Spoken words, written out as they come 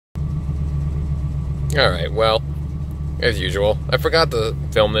Alright, well, as usual, I forgot to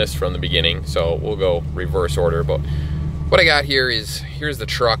film this from the beginning, so we'll go reverse order. But what I got here is, here's the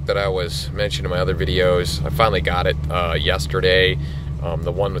truck that I was mentioning in my other videos. I finally got it yesterday.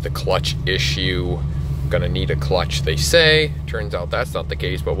 The one with the clutch issue. Gonna need a clutch, they say. Turns out that's not the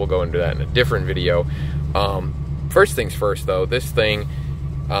case, but we'll go into that in a different video. First things first, though, this thing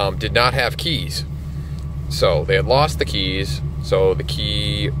did not have keys. So they had lost the keys, so the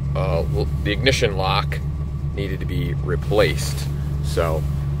key, the ignition lock needed to be replaced. So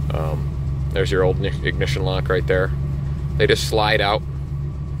there's your old ignition lock right there. They just slide out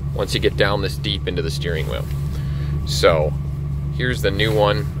once you get down this deep into the steering wheel. So here's the new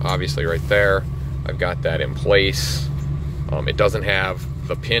one, obviously right there. I've got that in place. It doesn't have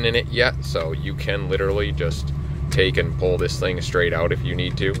the pin in it yet, so you can literally just take and pull this thing straight out if you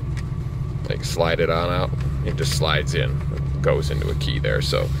need to. Like slide it on out, it just slides in, it goes into a key there.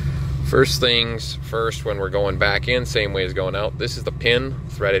 So first things first, when we're going back in, same way as going out, this is the pin,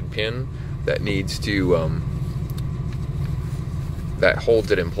 threaded pin, that needs to, that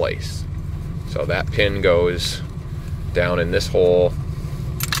holds it in place. So that pin goes down in this hole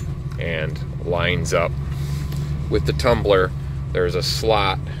and lines up with the tumbler. There's a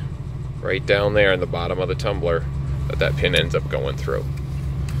slot right down there in the bottom of the tumbler that pin ends up going through.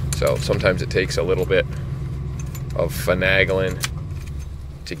 So sometimes it takes a little bit of finagling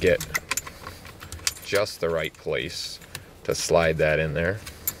to get just the right place to slide that in there.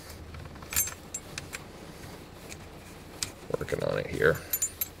 Working on it here.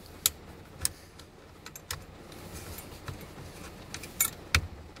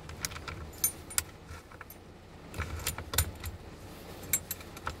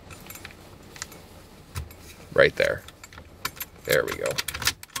 Right there. There we go.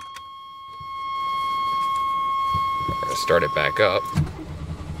 I'm gonna start it back up.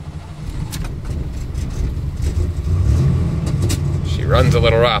 She runs a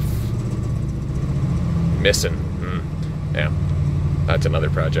little rough. Missing. Yeah, that's another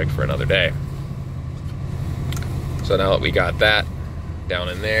project for another day. So now that we got that down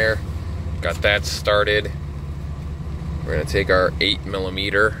in there, got that started, we're gonna take our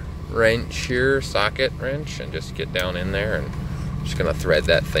 8mm wrench here, socket wrench, and just get down in there, and I'm just gonna thread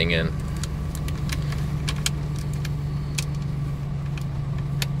that thing in.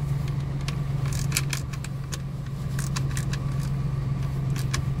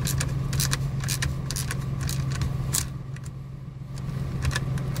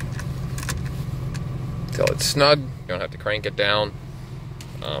 Till it's snug. You don't have to crank it down.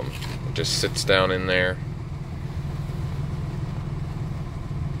 It just sits down in there.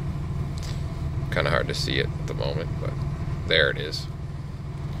 Kind of hard to see it at the moment, but there it is.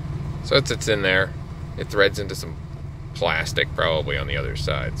 So it sits in there. It threads into some plastic probably on the other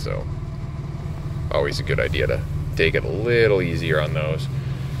side, so always a good idea to take it a little easier on those.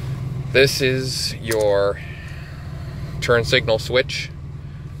 This is your turn signal switch.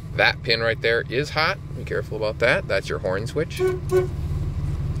 That pin right there is hot. Be careful about that. That's your horn switch.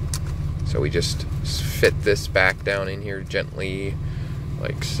 So we just fit this back down in here gently,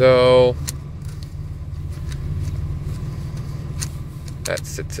 like so. That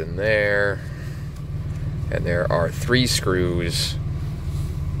sits in there. And there are 3 screws.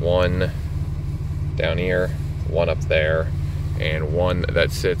 One down here, one up there, and one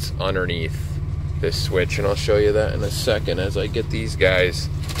that sits underneath this switch. And I'll show you that in a second as I get these guys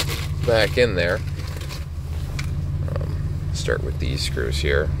back in there. Start with these screws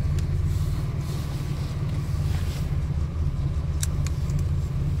here.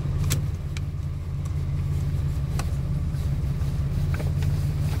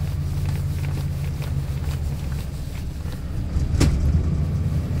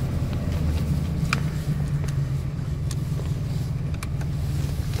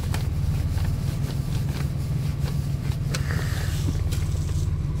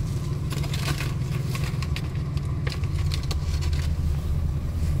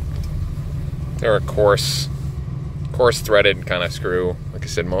 They're a coarse threaded kind of screw. Like I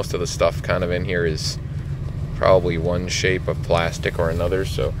said, most of the stuff kind of in here is probably one shape of plastic or another,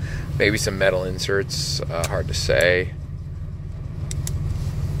 so maybe some metal inserts, hard to say.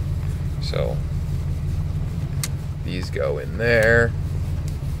 So these go in there,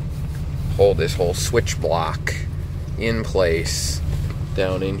 hold this whole switch block in place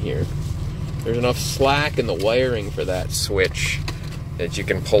down in here. There's enough slack in the wiring for that switch that you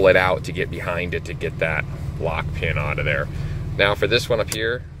can pull it out to get behind it to get that lock pin out of there. Now for this one up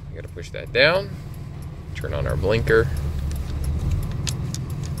here, you gotta push that down, turn on our blinker,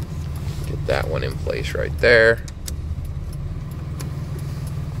 get that one in place right there.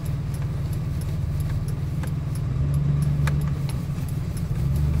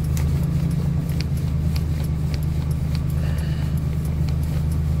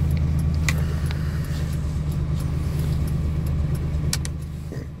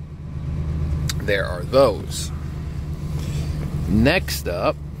 there are those. Next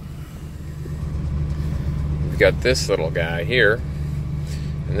up, we've got this little guy here,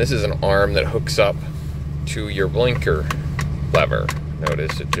 and this is an arm that hooks up to your blinker lever.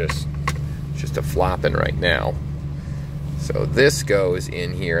 Notice it's just a flopping right now. So this goes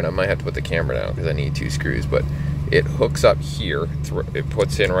in here, and I might have to put the camera down because I need 2 screws, but it hooks up here. It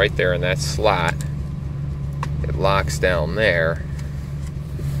puts in right there in that slot. It locks down there,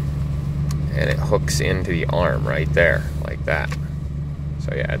 and it hooks into the arm right there, like that.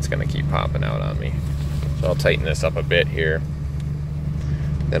 So yeah, it's gonna keep popping out on me. So I'll tighten this up a bit here.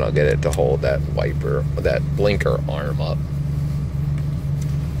 Then I'll get it to hold that wiper, that blinker arm up.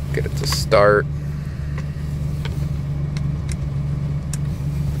 Get it to start.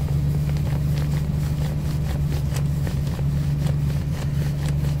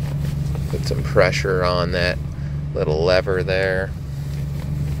 Put some pressure on that little lever there.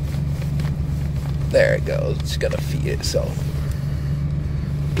 There it goes. It's gonna feed itself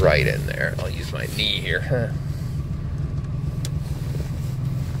right in there. I'll use my knee here.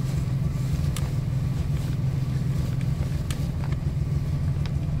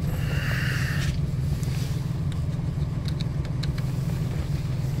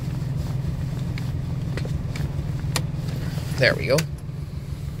 There we go.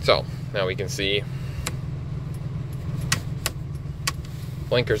 So now we can see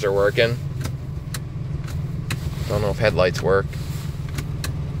blinkers are working. Don't know if headlights work.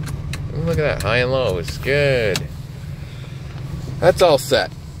 Ooh, look at that, high and low, it's good. That's all set.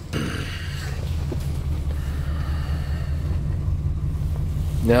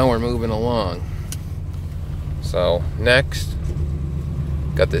 Now we're moving along. So next,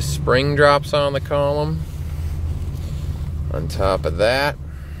 got this spring drops on the column. On top of that,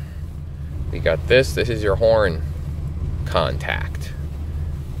 we got this. This is your horn contact.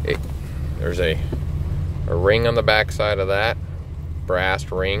 There's a ring on the back side of that.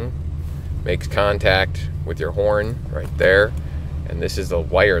 Brass ring. Makes contact with your horn right there. And this is the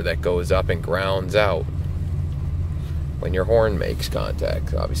wire that goes up and grounds out when your horn makes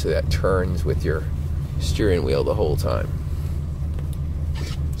contact. Obviously that turns with your steering wheel the whole time.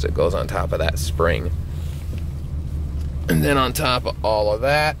 So it goes on top of that spring. And then on top of all of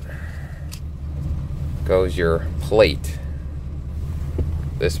that goes your plate.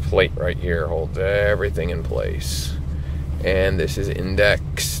 This plate right here holds everything in place. And this is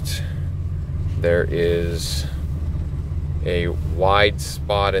indexed. There is a wide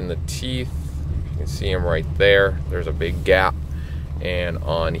spot in the teeth. You can see them right there. There's a big gap. And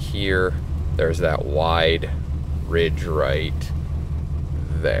on here, there's that wide ridge right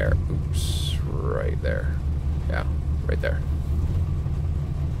there. Oops, right there. Yeah, right there.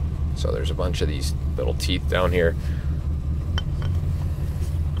 So there's a bunch of these little teeth down here.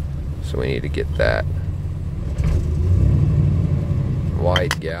 So we need to get that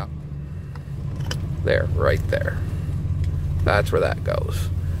wide gap there, right there. That's where that goes.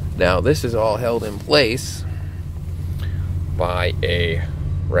 Now this is all held in place by a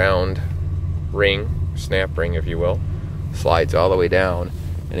round ring, snap ring if you will. Slides all the way down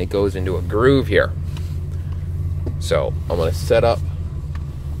and it goes into a groove here. So I'm going to set up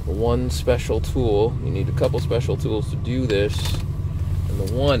one special tool. You need a couple special tools to do this. And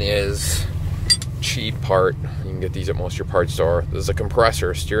the one is cheap part. You can get these at most of your parts store. This is a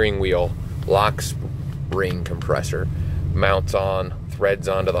compressor, steering wheel, lock ring compressor. Mounts on, threads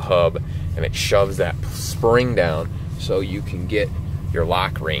onto the hub, and it shoves that spring down so you can get your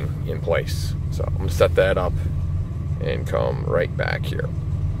lock ring in place. So I'm going to set that up and come right back here.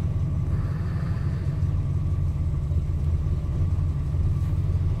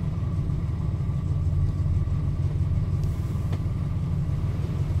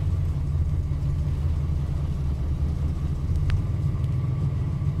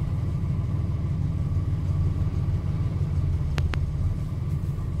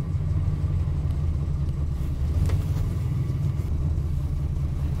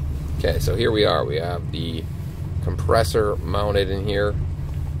 Okay, so here we are. We have the compressor mounted in here.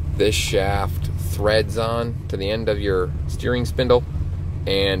 This shaft threads on to the end of your steering spindle,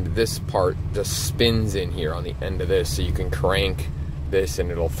 and this part just spins in here on the end of this, so you can crank this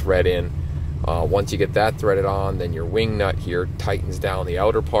and it'll thread in. Once you get that threaded on, then your wing nut here tightens down the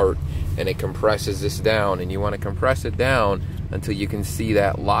outer part and it compresses this down, and you want to compress it down until you can see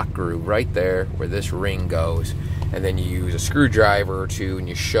that lock groove right there where this ring goes. And then you use a screwdriver or two and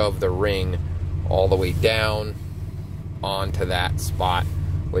you shove the ring all the way down onto that spot,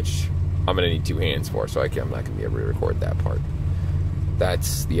 which I'm going to need 2 hands for, so I'm not going to be able to record that part.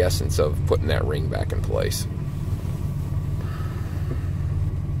 That's the essence of putting that ring back in place.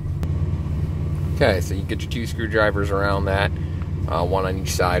 Okay, so you get your 2 screwdrivers around that, one on each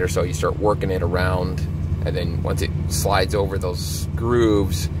side or so. You start working it around, and then once it slides over those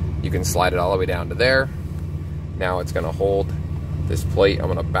grooves, you can slide it all the way down to there. Now it's going to hold this plate.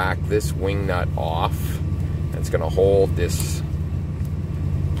 I'm going to back this wing nut off. And it's going to hold this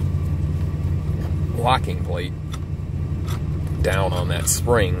locking plate down on that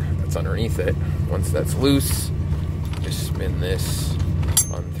spring that's underneath it. Once that's loose, just spin this,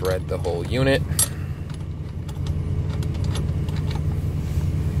 unthread the whole unit.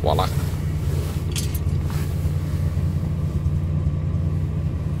 Voila.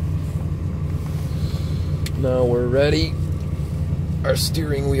 Now we're ready. Our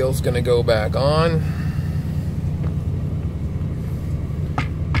steering wheel's gonna go back on.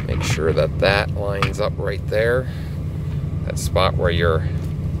 Make sure that that lines up right there. That spot where your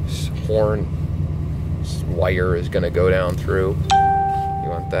horn wire is gonna go down through. You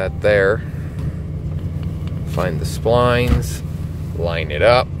want that there. Find the splines, line it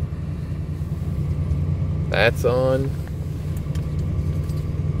up. That's on.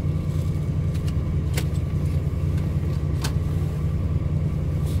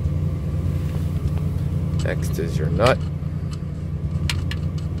 Next is your nut.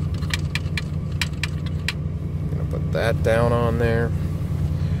 Gonna put that down on there.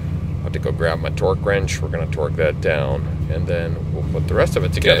 I have to go grab my torque wrench. We're gonna torque that down, and then we'll put the rest of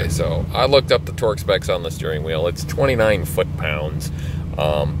it together. Okay, so I looked up the torque specs on the steering wheel. It's 29 foot-pounds.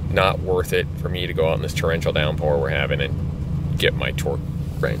 Not worth it for me to go out in this torrential downpour we're having and get my torque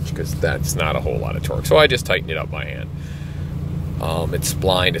wrench, because that's not a whole lot of torque. So I just tightened it up by hand. It's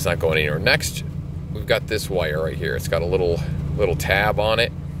splined. It's not going anywhere. Next, we've got this wire right here. It's got a little tab on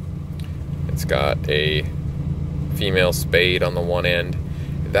it. It's got a female spade on the one end.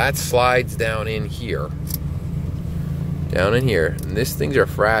 That slides down in here. Down in here. And these things are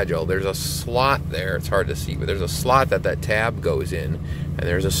fragile. There's a slot there. It's hard to see, but there's a slot that tab goes in, and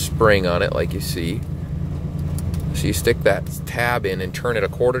there's a spring on it like you see. So you stick that tab in and turn it a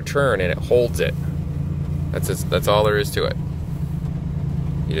quarter turn, and it holds it. That's all there is to it.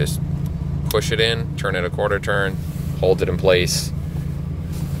 You just push it in, turn it a quarter turn, holds it in place.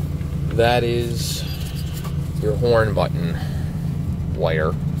 That is your horn button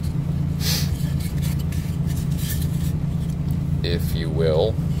wire, if you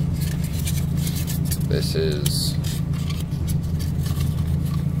will. This is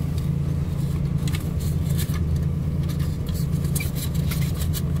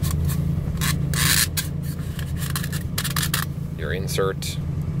your insert.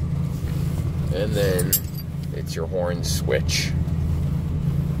 And then it's your horn switch,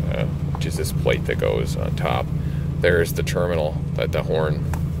 which is this plate that goes on top. There's the terminal that the horn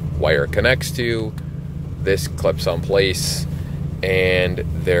wire connects to. This clips on place, and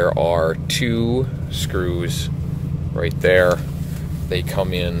there are 2 screws right there. They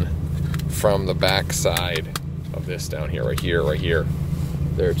come in from the back side of this down here, right here.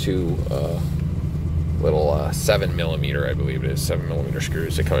 There are 2 little 7mm, I believe it is, 7mm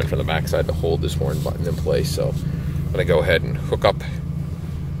screws that come in from the backside to hold this horn button in place. So I'm gonna go ahead and hook up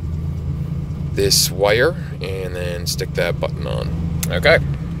this wire and then stick that button on. Okay,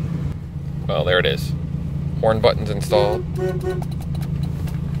 well, there it is. Horn button's installed.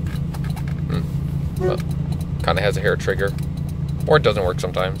 Well, kind of has a hair trigger, or it doesn't work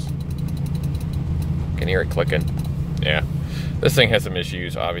sometimes. Can hear it clicking. Yeah. This thing has some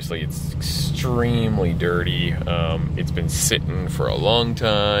issues. Obviously, it's extremely dirty. It's been sitting for a long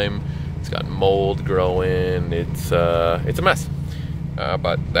time. It's got mold growing. It's a mess,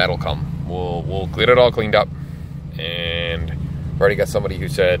 but that'll come. We'll get it all cleaned up, and I've already got somebody who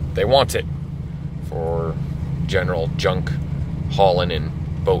said they want it for general junk hauling and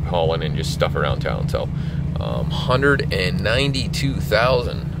boat hauling and just stuff around town. So,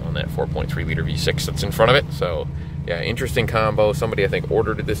 192,000 on that 4.3 liter V6 that's in front of it. So. Yeah, interesting combo. Somebody, I think,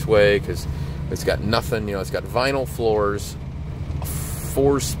 ordered it this way because it's got nothing, you know, it's got vinyl floors,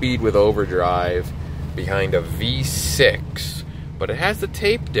 4-speed with overdrive behind a V6, but it has the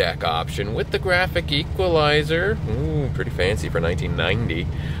tape deck option with the graphic equalizer. Ooh, pretty fancy for 1990.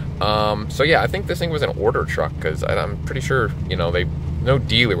 So yeah, I think this thing was an order truck because I'm pretty sure, you know, no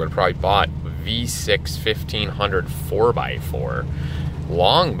dealer would have probably bought V6 1500 4x4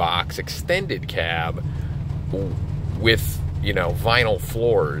 long box extended cab with, you know, vinyl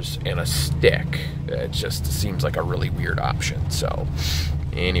floors and a stick. It just seems like a really weird option. So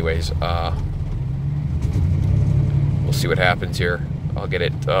anyways, we'll see what happens here.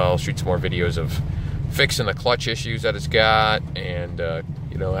 I'll shoot some more videos of fixing the clutch issues that it's got, and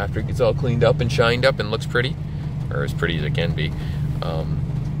you know, after it gets all cleaned up and shined up and looks pretty, or as pretty as it can be,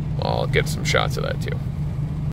 I'll get some shots of that too.